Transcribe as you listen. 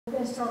We're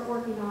going to start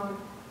working on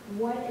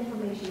what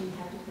information you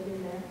have to put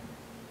in there,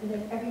 and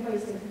then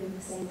everybody's going to put in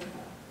the same info.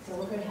 So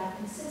we're going to have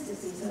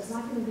consistency. So it's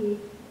not going to be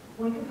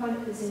one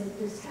component that's in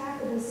just half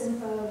of this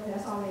info,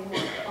 that's all they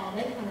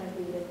kind of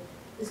need it.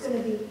 It's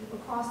going to be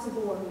across the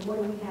board, and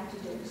what do we have to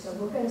do? So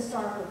we're going to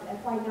start with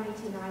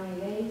FY19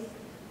 IAAs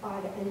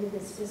by the end of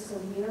this fiscal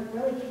year,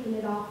 really kicking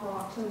it off for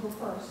October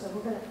 1st. So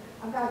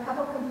I've got a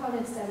couple of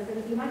components that are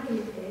going to be my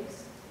guinea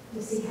pigs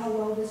to see how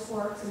well this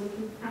works, and we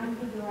can kind of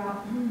figure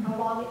out how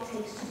long it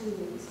takes to do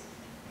these.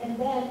 And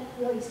then,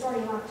 really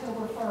starting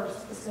October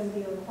 1st, it's going to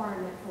be a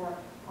requirement for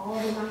all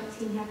of the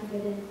 19 have to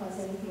get in, plus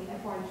anything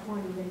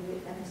FY20, then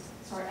you have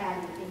to start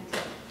adding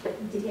into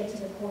to get to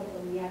the point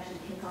when we actually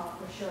kick off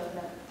for sure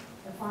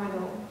the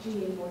final G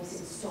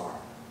invoicing start.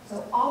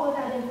 So all of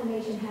that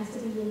information has to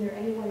be in there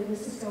anyway.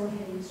 Let's just go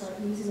ahead and start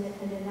using it,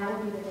 and then that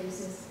will be the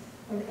basis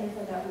for the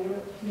info that we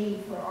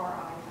need for our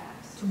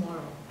IFACs.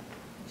 Tomorrow,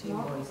 G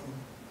invoicing.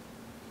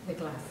 The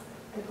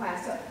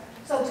class.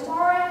 So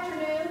tomorrow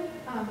afternoon,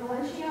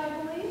 Valencia,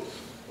 I believe,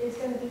 is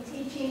going to be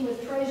teaching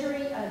with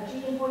Treasury a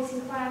G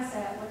invoicing class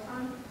at what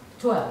time?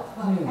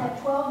 12 noon. At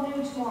 12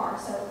 noon tomorrow.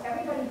 So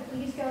everybody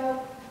please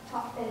go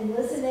talk and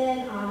listen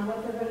in on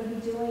what they're going to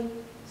be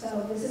doing.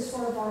 So this is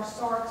sort of our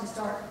start to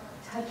start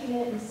touching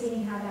it and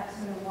seeing how that's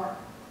going to work.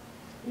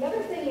 The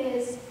other thing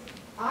is,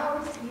 I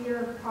always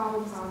hear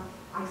problems on,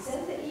 I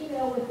sent the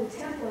email with the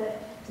template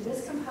to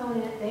this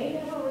component, they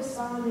never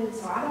responded,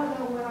 so I don't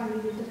know what I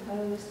needed to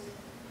post,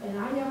 and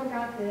I never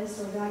got this,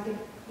 or did I get,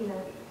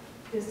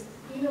 just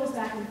emails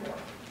back and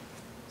forth.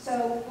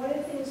 So one of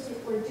the things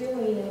we're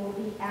doing, and will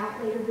be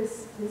out later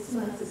this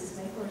month, this is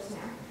May 1st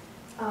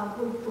now,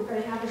 we're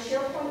going to have a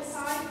SharePoint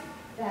site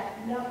that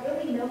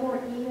really no more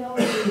emails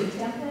or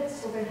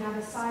templates. We're going to have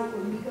a site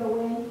where you go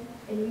in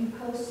and you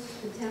post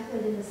the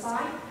template in the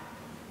site,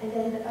 and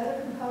then the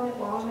other component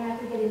will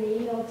automatically get an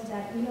email to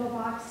that email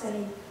box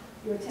saying,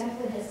 your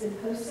template has been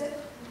posted,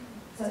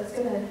 so it's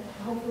going to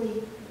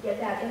hopefully get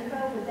that info,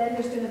 but then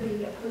there's going to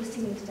be a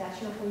posting into that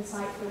SharePoint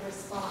site for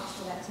response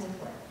for that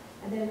template.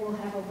 And then we'll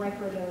have a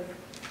record of,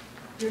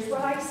 here's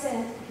what I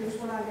sent, here's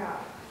what I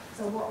got.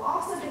 So we're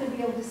also going to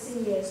be able to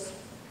see is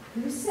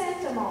who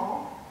sent them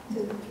all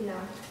to,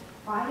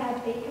 if I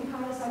have 8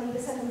 components I need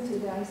to send them to,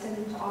 did I send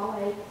them to all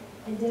 8?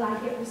 And did I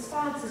get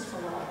responses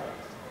from all 8?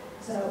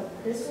 So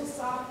this will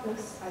stop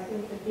this, I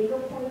think, the bigger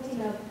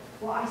pointing of,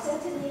 well, I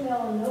sent an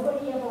email and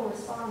nobody ever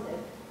responded.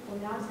 Well,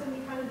 now it's going to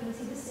be kind of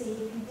easy to see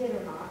if you did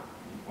or not.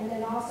 And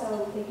then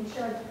also making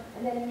sure,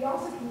 and then you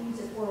also can use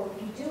it for if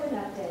you do an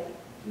update,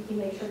 you can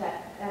make sure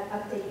that that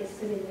update gets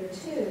put in there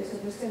too. So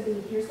there's going to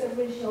be, here's the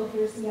original,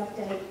 here's the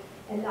update,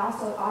 and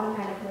also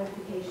automatic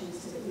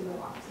notifications to the email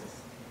boxes.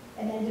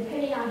 And then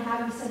depending on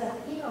how you set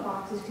up the email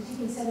boxes, because you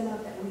can set them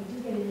up that when you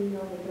do get an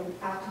email, they go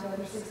out to the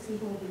other 6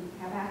 people who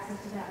have access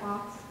to that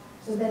box.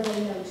 So then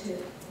they know too.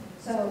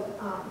 So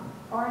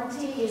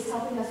R&T is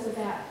helping us with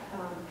that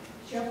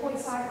SharePoint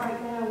site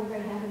right now. We're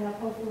going to have it up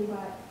hopefully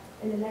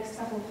in the next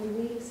couple of 3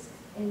 weeks.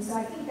 And so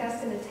I think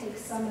that's going to take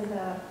some of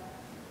the,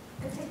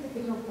 take the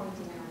finger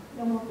pointing out.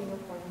 No more finger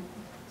pointing.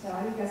 So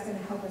I think that's going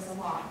to help us a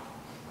lot.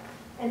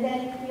 And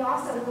then we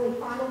also really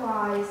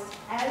finalized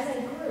as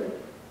a group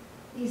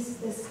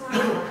this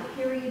timeline.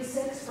 Period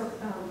 6 for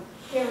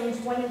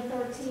pairings 1 and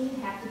 13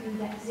 have to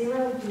be at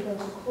 0, do those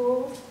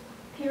accruals.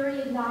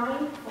 Period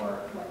 9 for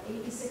what,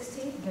 8 to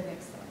 16? The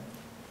next one.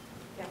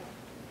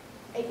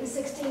 Yeah. 8 to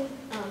 16,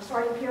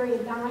 starting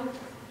period 9.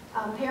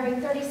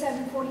 Pairing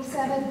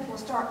 3747 will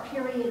start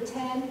period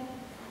 10.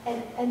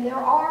 And there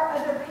are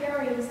other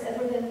pairings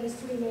other than these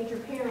 3 major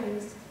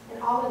pairings,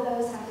 and all of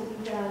those have to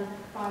be done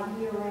by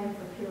year end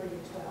for period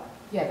 12.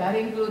 Yeah, that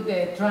includes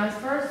the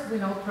transfers. We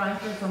know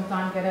transfers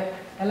sometimes get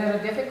a little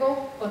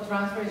difficult, but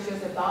transfer is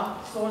just a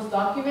source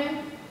document.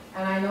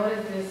 And I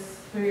noticed this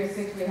period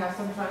 6, we have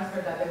some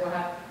transfer that they will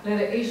have little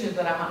issues,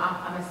 but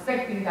I'm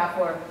expecting that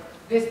for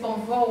this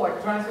point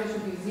forward, transfer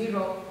should be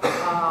 0.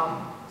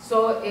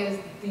 So is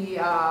the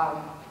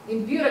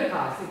imputed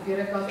costs.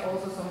 Imputed costs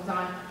also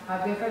sometimes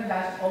have different,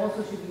 that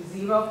also should be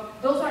 0.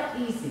 Those are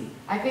easy.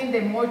 I think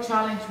the more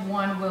challenged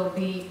one will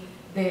be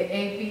the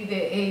AP,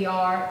 the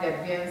AR, the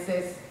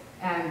advances,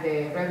 and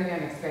the revenue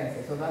and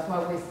expenses. So that's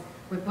why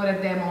we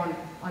put them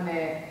on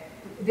a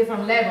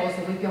different level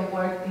so we can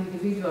work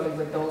individually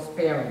with those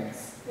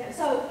pairings. Yeah,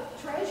 so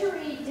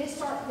Treasury did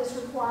start this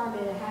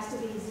requirement, it has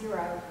to be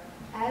 0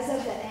 as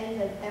of the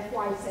end of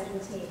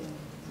FY17.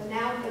 So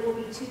now it will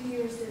be 2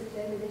 years at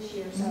the end of this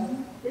year. So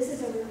this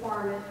is a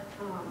requirement.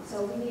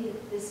 So we needed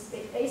this,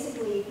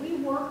 basically, if we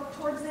work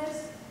towards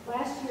this,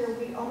 last year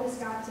we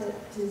almost got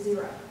to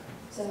 0.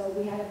 So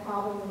we had a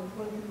problem with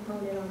one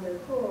component on the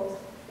accruals,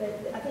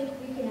 but I think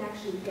we can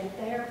actually get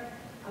there.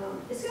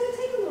 It's going to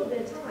take a little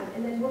bit of time,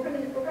 and then we're going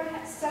to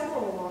have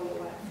several along the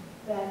way.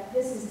 That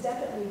this is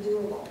definitely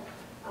doable.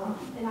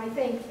 And I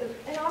think,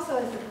 and also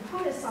as the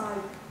component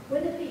side,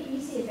 wouldn't it be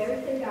easy if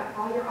everything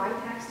all your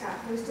IPACs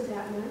got posted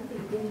that month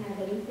and you didn't have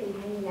anything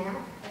hanging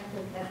out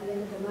at the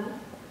end of the month?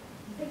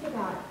 Think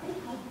about it.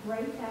 Think how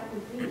great that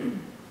would be.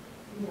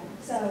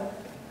 So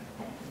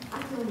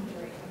I can only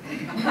drink.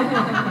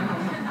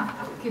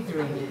 Keep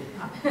drinking.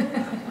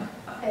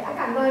 Hey, I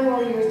got 9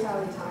 more years to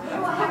retire. I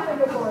will happen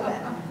before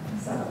that,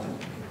 so.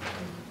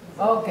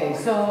 Okay,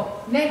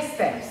 so next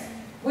steps.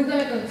 We're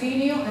gonna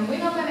continue, and we're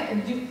not gonna,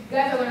 and you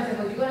guys are gonna say,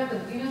 well, you're gonna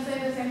continue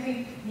saying the same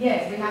thing?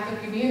 Yes, we have to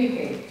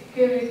communicate.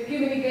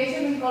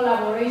 Communication and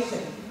collaboration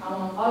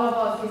among all of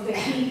us is the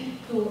key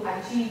to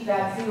achieve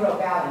that 0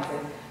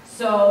 balances.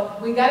 So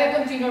we gotta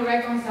continue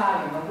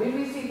reconciling. When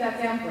we receive that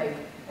template,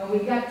 and we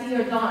got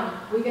tier done,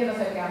 we cannot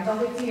say, okay, I'm done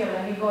with tier,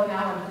 let me go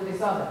now and do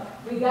this other.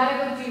 We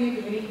gotta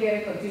continue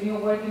communicating, continue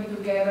working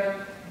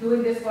together,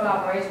 doing this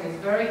collaboration is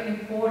very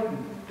important.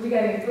 We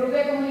gotta improve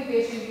the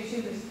communication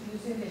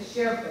using the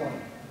SharePoint.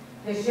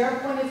 The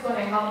SharePoint is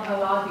gonna help a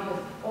lot because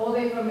all the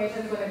information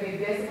is gonna be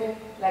visible,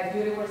 like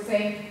Judy was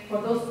saying,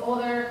 for those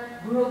other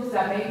groups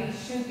that maybe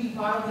should be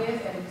part of this,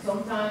 and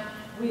sometimes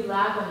we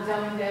lag on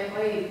telling them,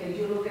 hey, can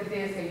you look at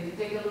this, can you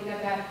take a look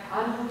at that?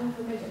 I don't have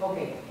information.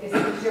 Okay, it's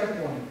in the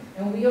SharePoint.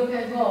 And we all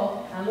can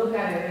go and look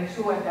at it and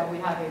ensure that we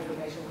have the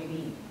information we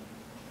need.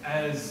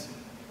 As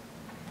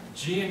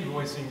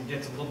G-invoicing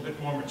gets a little bit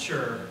more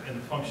mature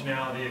and the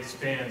functionality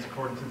expands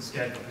according to the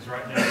schedule, because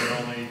right now we're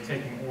only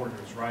taking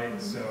orders, right?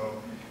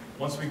 So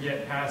once we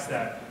get past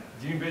that,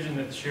 do you envision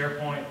that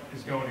SharePoint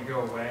is going to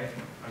go away?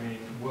 I mean,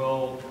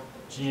 will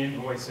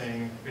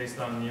G-invoicing, based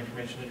on the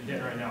information that you're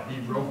getting right now, be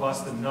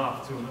robust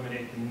enough to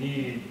eliminate the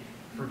need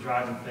for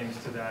driving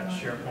things to that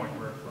SharePoint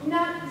workflow?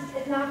 Not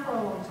for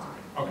a long time.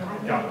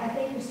 Okay, got it. I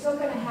think you're still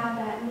going to have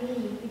that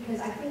need because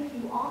I think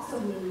you also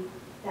need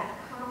that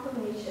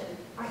confirmation.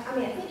 I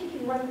mean, I think you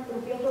can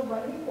be able to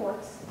run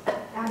reports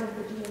out of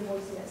the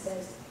G-invoicing that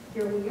says,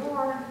 here we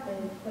are,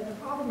 but the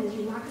problem is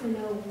you're not going to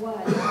know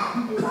what is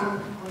on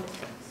the component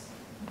books.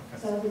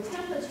 So the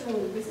template's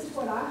really, this is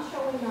what I'm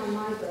showing on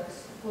my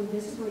books for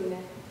this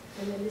agreement,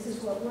 and then this is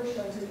what we're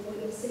showing, so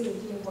what you'll see in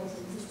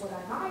G-invoicing, this is what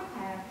I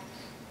have,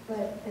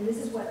 and this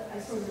is what I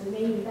sort of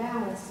remain in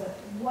balance, but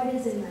what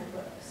is in my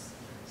books?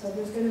 So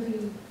there's going to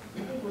be,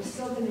 I think we're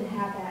still going to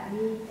have that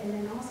need, and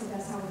then also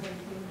that's how we're going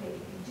to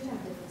communicate. If you do have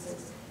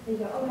differences, they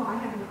go, oh no, I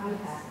have an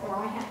iPad, or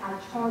I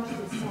charge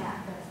this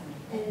staff.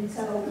 And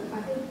so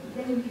I think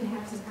then you can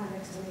have some kind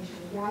of explanation.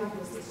 Yeah, I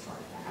use this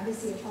chargeback. I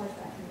just see a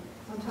chargeback, and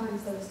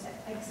sometimes those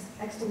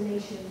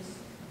explanations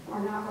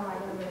are not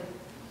right or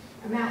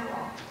the amount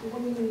wrong. Well,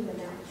 what do you mean the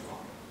amount is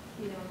wrong?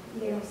 You know,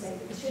 they don't say,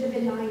 it should have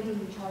been 90,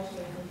 you charged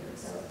me 100.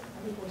 So I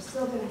think we're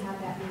still going to have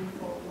that need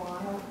for a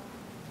while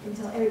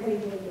until everybody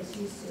really gets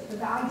used to it. But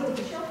the idea of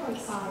the SharePoint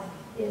side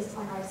is,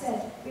 like I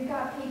said, we've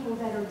got people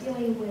that are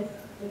dealing with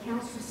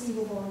accounts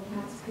receivable and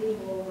accounts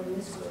payable over in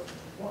this group.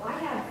 Well, I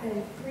have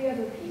 3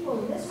 other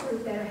people in this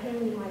group that are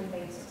handling my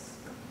advances.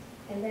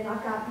 And then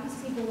I've got these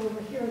people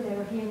over here that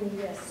are handling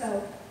this.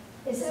 So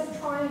instead of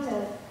trying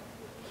to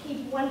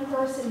keep one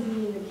person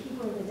being the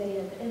keeper of the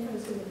data, the info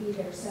is going to be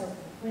there. So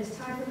when it's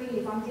time for me,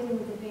 if I'm dealing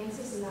with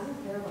advances, and I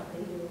don't care what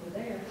they do over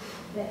there,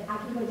 that I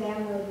can go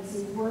download and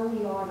see where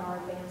we are in our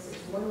advances.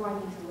 Where do I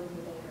need to look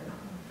for there?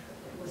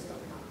 What's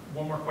going on?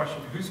 One more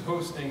question. Who's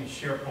hosting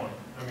SharePoint?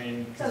 I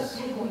mean, So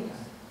PayPal.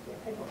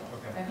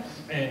 okay.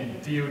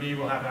 And DoD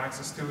will have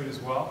access to it as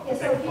well? Yeah, They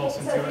so can pulse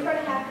if into you're it? going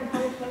to have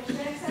component connection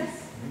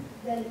access,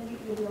 then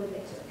you'll be able to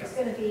get to it. It's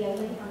going to be a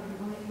link on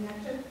component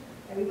connection.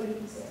 Everybody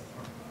can see it.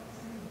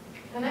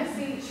 And I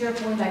see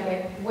SharePoint like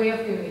a way of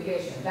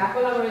communication. That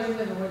collaboration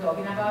that we're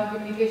talking about,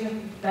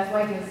 communication, that's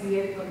why I can see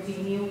it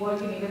continue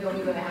working, even though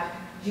we're going to have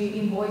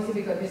G-invoicing,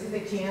 because this is a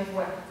chance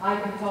where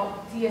I can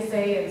talk, TSA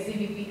and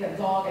CBP can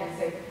talk and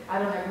say, I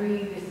don't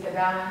agree, this is the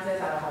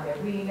balances, I don't have the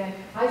agreement.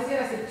 I see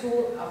it as a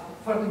tool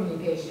for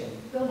communication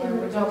when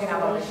we're talking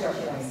about the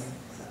SharePoint.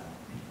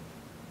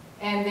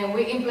 And then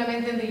we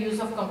implemented the use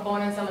of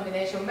components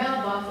elimination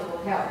mailbox, it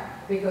will help.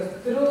 Because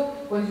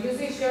when you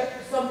see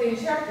something in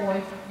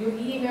SharePoint, you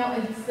email,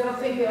 instead of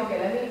thinking, okay,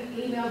 let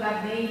me email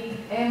that name,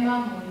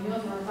 Emma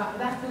Munoz,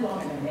 that's too long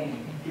of a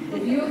name.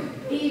 If you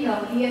email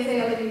TSA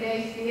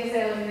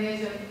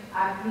elimination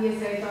at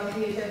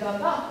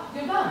TSA.DHS.gov,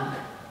 you're done.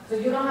 So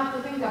you don't have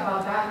to think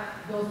about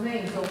those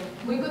names. So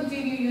we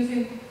continue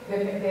using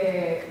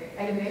the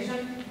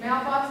elimination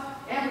mailbox,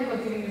 and we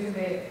continue using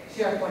the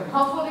SharePoint.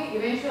 Hopefully,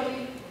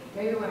 eventually,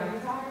 maybe when I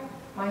retire,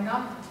 might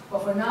not.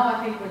 But for now,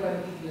 I think we're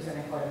going to keep using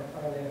it for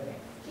a little bit.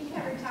 She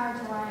can't retire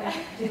till I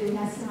do, and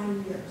that's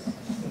 9 years.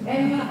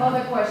 Any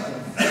other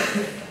questions?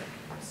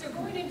 So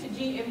going into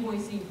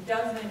G-invoicing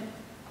doesn't,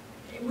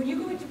 when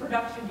you go into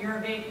production,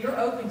 you're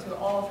open to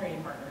all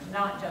trading partners,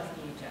 not just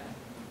DHS.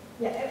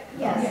 Yeah,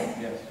 yes.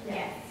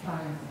 Yes.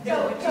 Fine.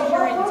 So which is what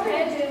your we're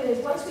going intent. to do is,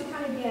 once we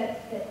kind of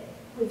get that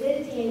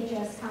within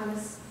DHS kind of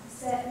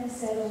set and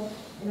settled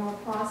in our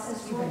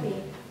process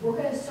working, we're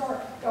going to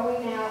start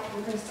going out,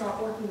 we're going to start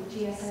working with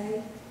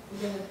GSA.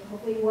 We're going to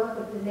hopefully work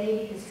with the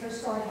Navy, because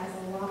Coast Guard has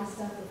a lot of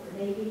stuff with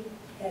the Navy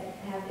that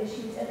have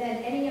issues. And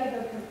then any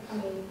other,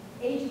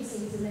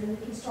 agencies, and then we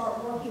can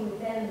start working with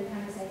them and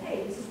kind of say,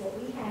 hey, this is what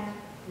we have.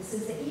 This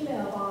is the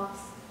email box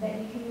that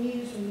you can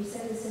use when you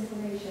send this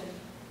information.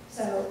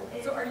 So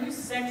So are you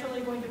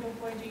centrally going to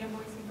deploy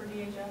G-invoicing for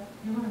DHS?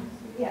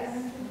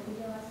 yes.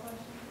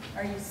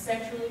 Are you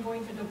centrally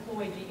going to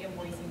deploy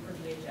G-invoicing for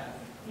DHS?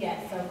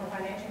 Yes, so for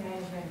financial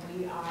management,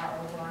 we are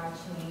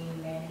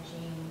overarching,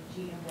 managing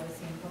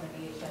G-invoicing from a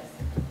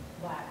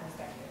DHS-wide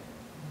perspective.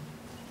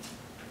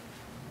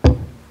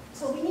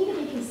 So we need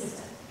to be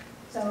consistent.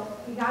 So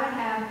you gotta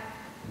have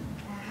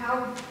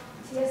how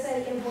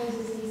TSA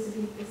invoices needs to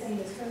be the same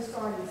as Coast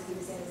Guard, needs to be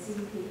the same as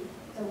CDP.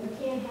 So we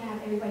can't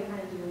have everybody kind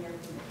of doing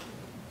everything.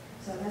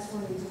 So that's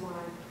one reason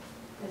why,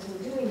 as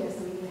we're doing this,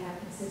 we need to have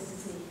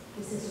consistency,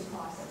 consistent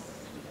processes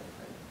as we go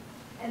through.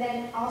 And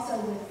then also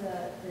with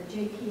the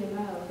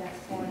JPMO, that's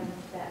part of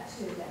that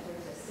too, that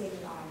there's a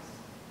standardized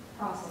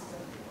process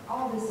going through.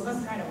 All this Well,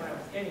 that's is, kind of what I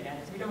was getting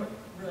at, is we don't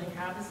really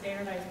have a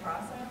standardized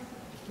process.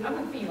 I'm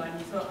with FEMA,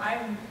 so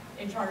I'm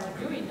in charge of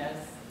doing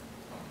this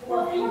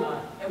for Well,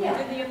 FEMA. And we yeah.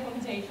 did the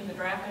implementation, the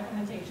draft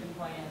implementation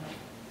plan,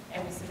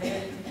 and we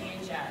submitted it to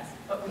DHS,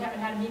 but we haven't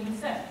had a meeting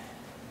since.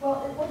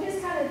 well, we're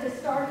just kind of just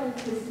starting,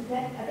 because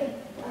that, I think,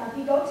 if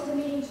you go to the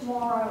meeting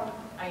tomorrow,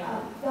 I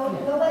know.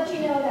 they'll let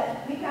you know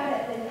that we've got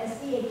it, and as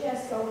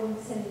DHS go and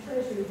send the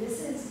treasury,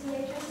 this is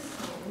DHS's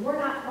plan, and we're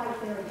not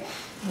quite there yet.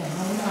 Yeah,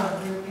 no, we're not,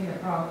 we're in the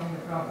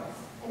progress.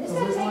 And it's So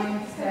gonna we're take, going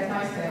it's step by gonna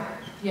take some step. time.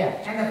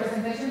 Yeah, and the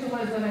presentation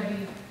tomorrow is gonna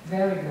be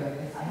very good.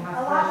 It has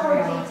A lot more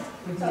background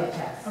detail. with So-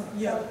 DHS.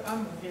 Yeah,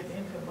 I'm gonna get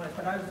into it much,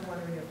 but I was just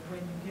wondering if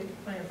when you get the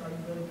plans, are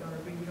you really gonna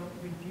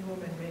review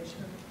them and make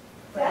sure?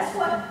 That's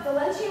what,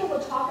 Valencia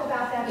will talk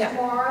about that Yeah.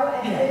 tomorrow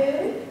at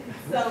noon.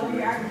 So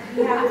we have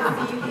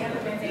received the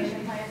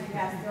implementation plans, we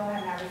still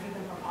have not received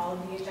them from all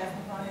of the DHS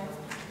components,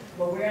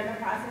 but we're in the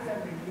process of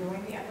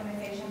reviewing the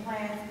implementation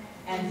plans,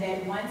 and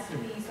then once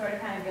we sort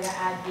of kind of get an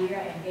idea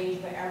and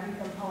gauge what every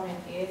component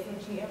is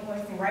with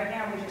G-invoicing, right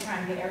now, we're just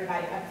trying to get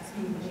everybody up to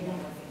speed with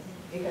G-invoicing,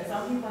 because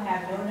some people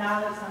have no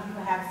knowledge, some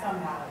people have some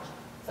knowledge.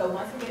 So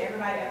once we get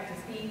everybody up to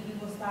speed, we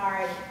will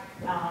start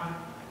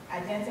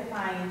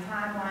identifying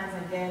timelines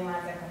and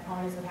deadlines that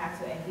components would have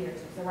to adhere to.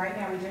 So right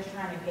now, we're just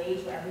trying to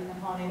gauge what every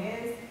component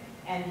is,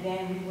 and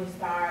then we will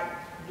start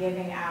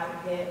giving out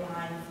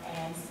deadlines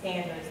and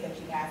standards that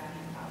you guys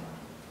can follow.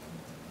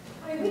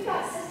 I mean, we've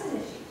got system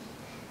issues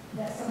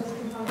that some of the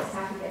components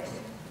have to get to.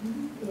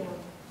 You know,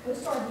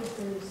 Coast Guard needs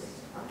the new system.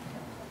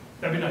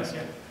 That'd be nice,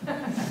 yeah.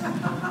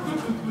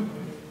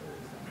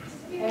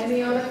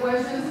 Any other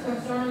questions,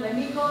 concerns? Let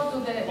me go to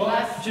the Well,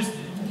 last. just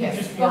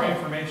Yes, more go ahead.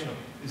 informational.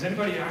 Is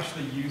anybody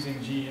actually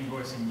using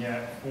G-invoicing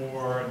yet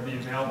for the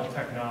available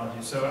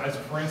technology? So as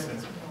for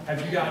instance,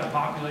 have you got a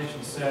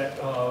population set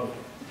of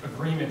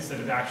agreements that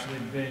have actually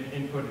been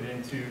inputted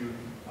into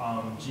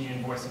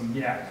G-invoicing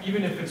yet,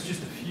 even if it's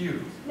just a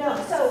few? No,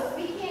 so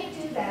we can't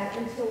do that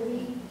until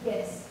we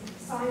get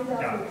signed Yeah.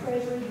 up with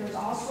Treasury. There's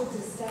all sorts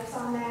of steps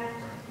on that.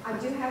 I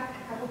do have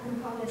a couple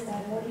components that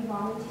have already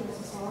volunteered,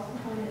 some smaller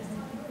components.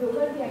 But we're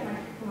going to be at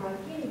my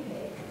guinea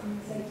pig, I'm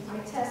going to say my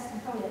test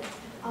component.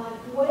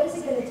 What is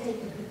it going to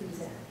take to put these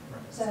in?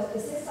 Right. So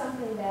is this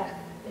something that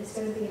is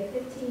going to be a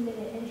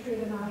 15-minute entry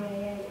of an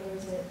IAA, or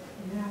is it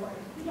an hour?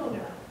 We don't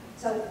know.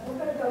 So we're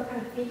going to go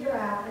kind of figure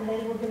out, and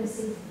then we're going to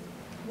see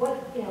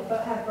what, you know,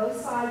 have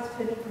both sides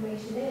put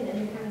information in, and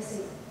then kind of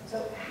see,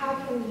 so how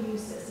can we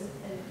use this?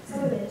 And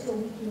some of it, until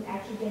we can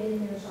actually get in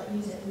there and start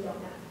using it, we don't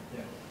know.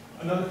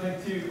 Another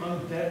thing too, on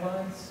the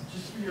deadlines,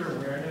 just for your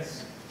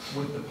awareness,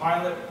 with the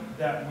pilot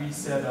that we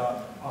set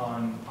up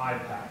on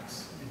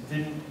IPACs, it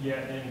didn't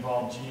yet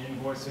involve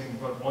G-invoicing,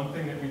 but one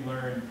thing that we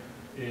learned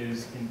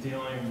is in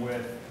dealing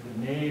with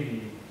the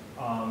Navy,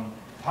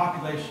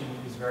 population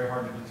is very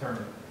hard to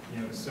determine.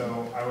 You know,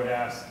 so I would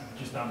ask,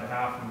 just on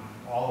behalf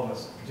of all of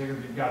us, particularly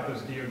if you've got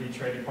those DoD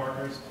trading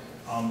partners,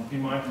 be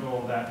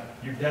mindful that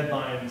your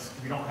deadlines,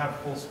 we don't have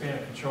full span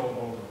of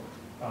control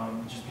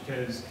over, just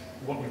because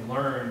what we've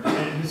learned,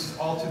 and this is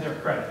all to their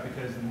credit,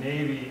 because the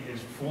Navy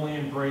is fully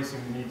embracing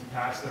the need to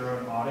pass their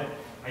own audit,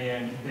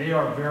 and they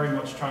are very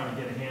much trying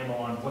to get a handle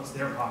on what's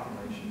their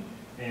population.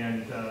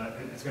 And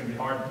it's going to be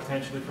hard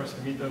potentially for us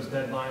to meet those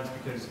deadlines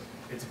because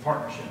it's a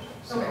partnership.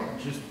 So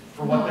Okay. just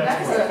for what No,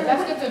 that's worth.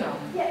 That's good to know.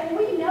 Yeah, and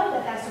we know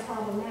that that's a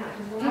problem now,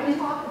 because when I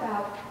talk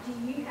about, do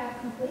you have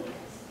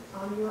completeness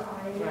on your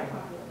IAA Right.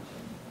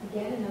 population?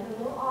 Again, another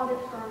little audit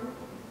firm,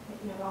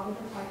 you know,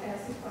 auditors like to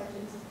ask some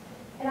questions.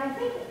 And I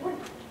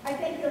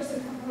think there's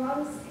some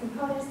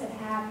components that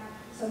have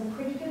some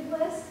pretty good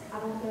lists. I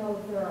don't know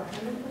if they're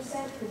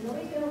 100%, because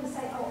nobody's been able to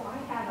say, oh, I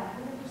have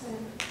 100%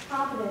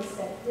 confidence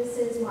that this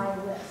is my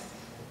list.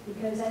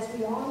 Because as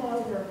we all know,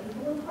 there are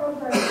people in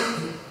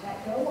programs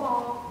that go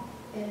off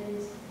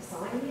and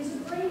sign these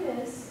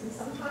agreements, and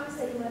sometimes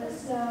they let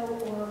us know,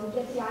 or we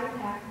get the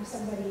IPAC from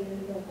somebody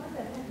and we go, what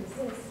the heck is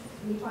this?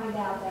 And we find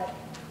out that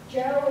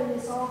Joe in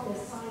this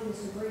office signed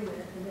this agreement,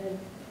 and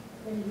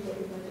then you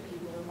get a bunch of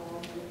people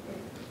involved.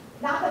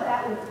 Not that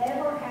that would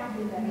ever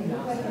happen, that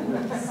anybody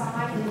would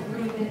sign an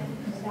agreement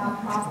without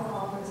proper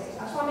authorization.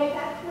 I just want to make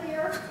that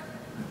clear.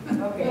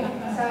 Okay.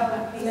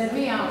 So, Let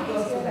me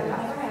please feel that go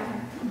never happened.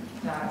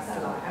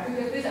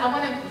 I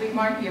want to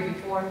remark here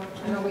before,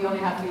 I know we only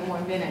have 3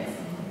 more minutes.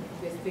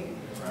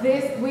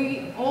 This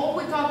thing. All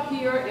we talk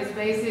here is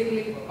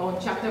basically on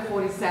chapter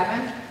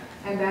 47,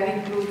 and that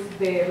includes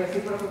the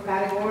reciprocal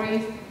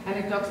categories and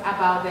it talks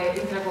about the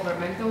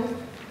intergovernmental.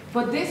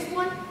 But this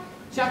one,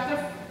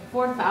 chapter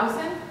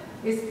 4000,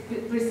 is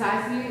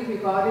precisely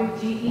regarding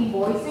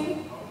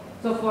e-invoicing.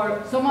 So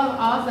for some of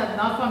us that are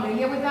not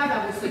familiar with that,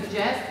 I would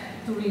suggest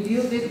to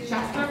review this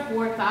chapter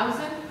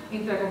 4000,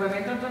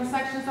 intergovernmental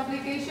transactions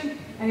application,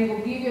 and it will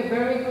give you a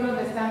very good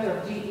understanding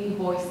of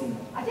e-invoicing.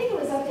 I think it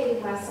was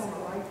updated last summer,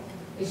 right?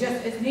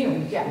 It's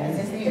new, yeah,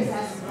 it's new. Just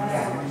last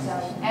summer,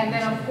 so. And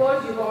then, of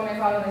course, you're going to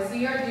follow the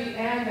CRG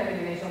and the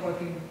elimination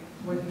working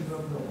group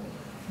rule.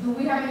 Do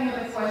we have any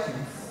other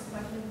questions?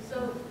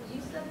 So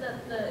you said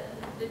that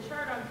the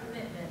chart on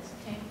commitments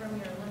came from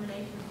your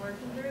eliminations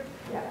working group?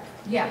 Yeah.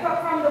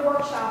 Yeah. From the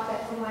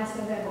workshop, from last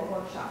November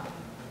workshop.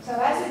 So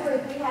as a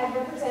group, we had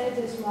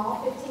representatives from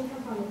all 15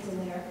 components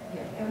in there.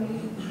 Yeah. And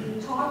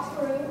we talked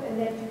through, and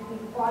then we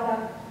brought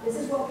up, this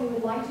is what we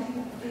would like to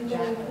do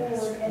going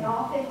forward, and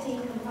all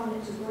 15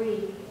 components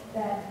agreed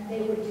that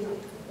they would do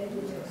it.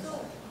 So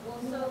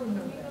can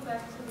you go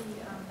back to the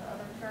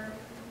other chart?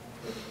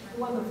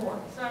 One before.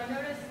 So I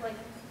noticed like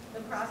the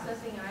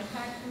processing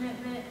IPAC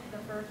commitment, the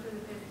 1st through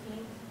the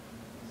 15th.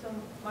 So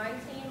my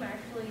team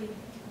actually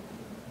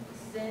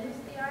sends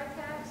the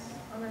IPACs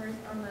on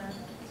the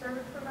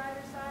service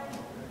provider side.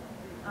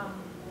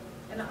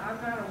 And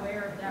I'm not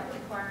aware of that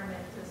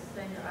requirement to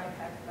send your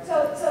IPAC.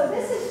 So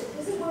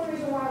this is one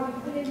reason why we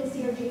put in the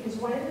CRG, because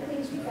one of the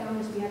things we found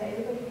is we had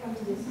everybody come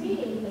to this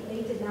meeting, but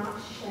they did not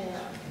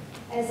share.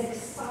 As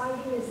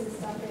exciting as this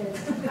stuff is.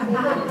 See,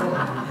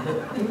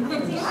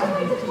 I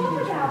like to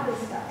talk about this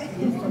stuff.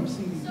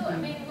 So I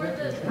mean, were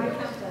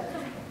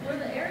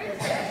the areas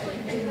that actually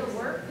do the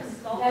work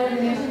consulted?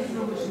 Eliminations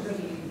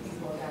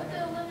But the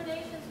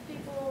eliminations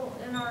people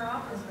in our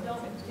office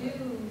don't do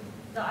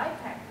the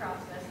IPAC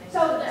processing.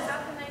 So that how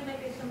can they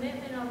make a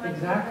commitment on like,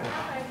 Exactly.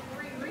 I have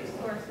free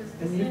resources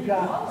to And you've send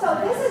got- all of So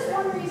that? this is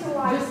one reason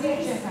why Just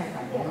Stacy, check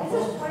IPAC.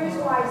 this is one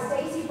reason why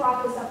Stacy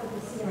brought this up with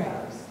the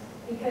CMOs.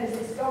 Because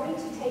it's going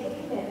to take a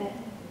commitment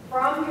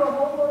from your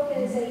whole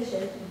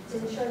organization to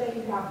ensure that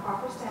you've got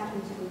proper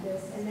staffing to do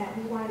this and that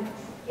we want to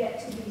get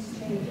to these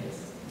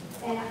changes.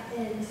 And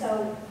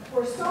so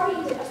that's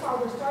why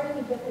we're starting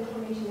to get the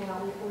information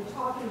out. We're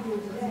talking here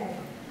today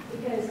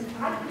because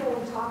I can go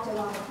and talk to a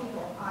lot of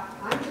people.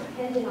 I'm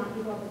dependent on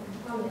people of the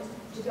components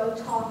to go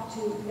talk to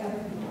the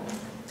other people.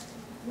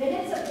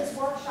 Minutes of this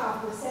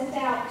workshop were sent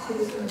out to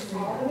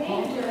all the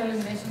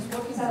managers.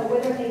 So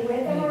whether they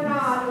read them or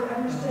not, or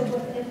understood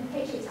what the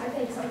implications, I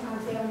think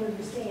sometimes they don't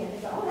understand. They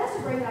go, oh, that's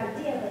a great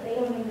idea, but they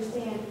don't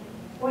understand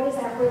what does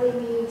that really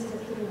mean to the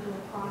people who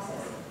are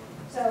processing.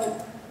 So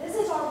this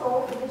is our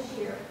goal for this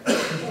year.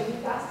 So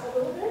we've got a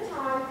little bit of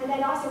time, and then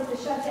also the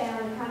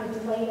shutdown kind of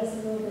delayed us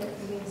a little bit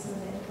to get some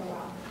of that info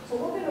out. So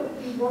we're going to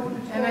be working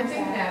towards that. And I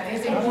think that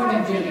is and try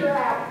important, to figure Julie,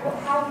 out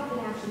how we can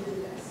actually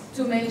do this.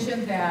 to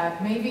mention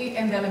that maybe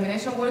in the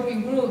elimination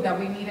working group that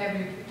we meet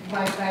every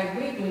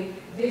bi-weekly,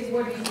 this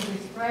work needs to be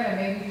spread, and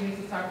maybe you need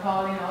to start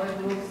calling other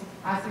groups,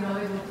 asking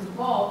other groups to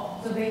call,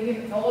 so they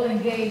can all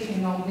engage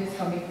in all this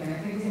commitment. I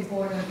think it's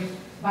important this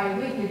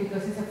bi-weekly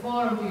because it's a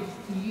forum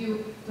to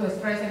you to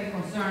express any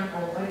concern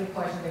or any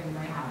question that you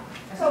might have.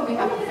 So we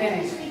one have of to the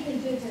things finish. we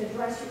can do to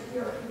address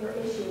your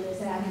issue is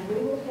that we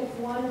will pick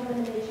one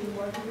elimination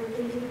working group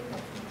meeting,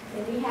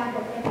 and we have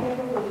them every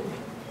other week,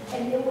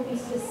 and it will be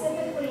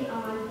specifically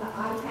on the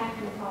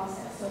IPAC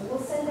process. So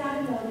we'll send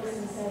out a notice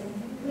and say,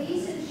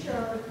 please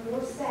ensure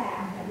your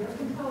staff and your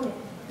component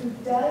who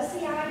does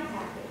the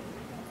IPAC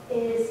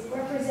is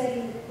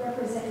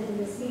represented in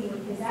this meeting,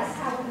 because that's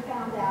how we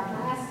found out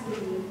last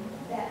meeting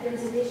that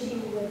there's an issue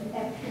with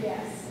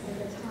FPS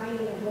and the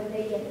timing of when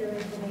they get their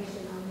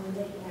information on when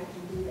they can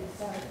actually do this.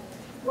 So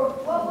what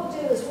we'll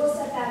do is we'll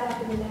set that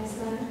up in the next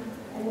month,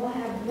 and we'll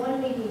have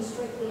one meeting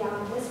strictly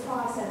on this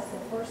process,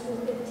 the 1st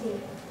through the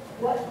 15th.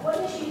 What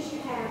issues you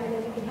have, and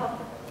then we can help,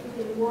 we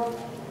can work,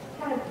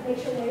 kind of make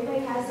sure that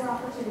everybody has their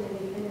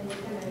opportunity, and then we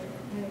kind of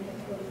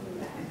go through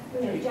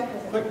that. Jeff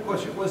has a- Quick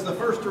question, was the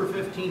 1st or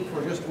 15th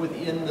for just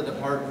within the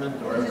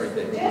department or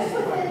everything? Just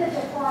within the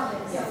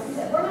department, so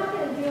we're not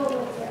gonna deal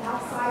with the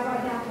outside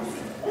right now.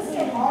 Let's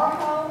get our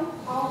home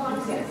all on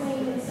to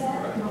clean and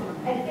set,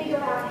 and figure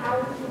out how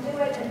we can do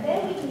it, and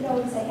then we can go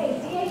and say,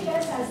 hey,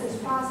 DHS has this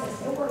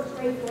process, it works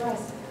great for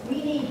us. We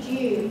need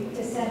you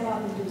to step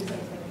up and do the same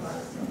thing for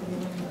us.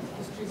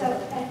 So,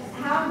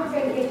 how we're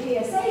gonna get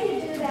GSA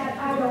to do that,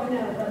 I don't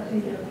know, but,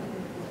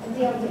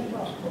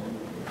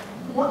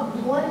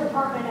 one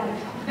department at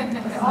a time.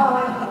 That's all I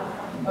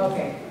know.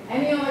 Okay.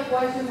 Any other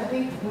questions? I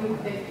think They're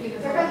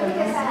gonna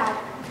figure this out.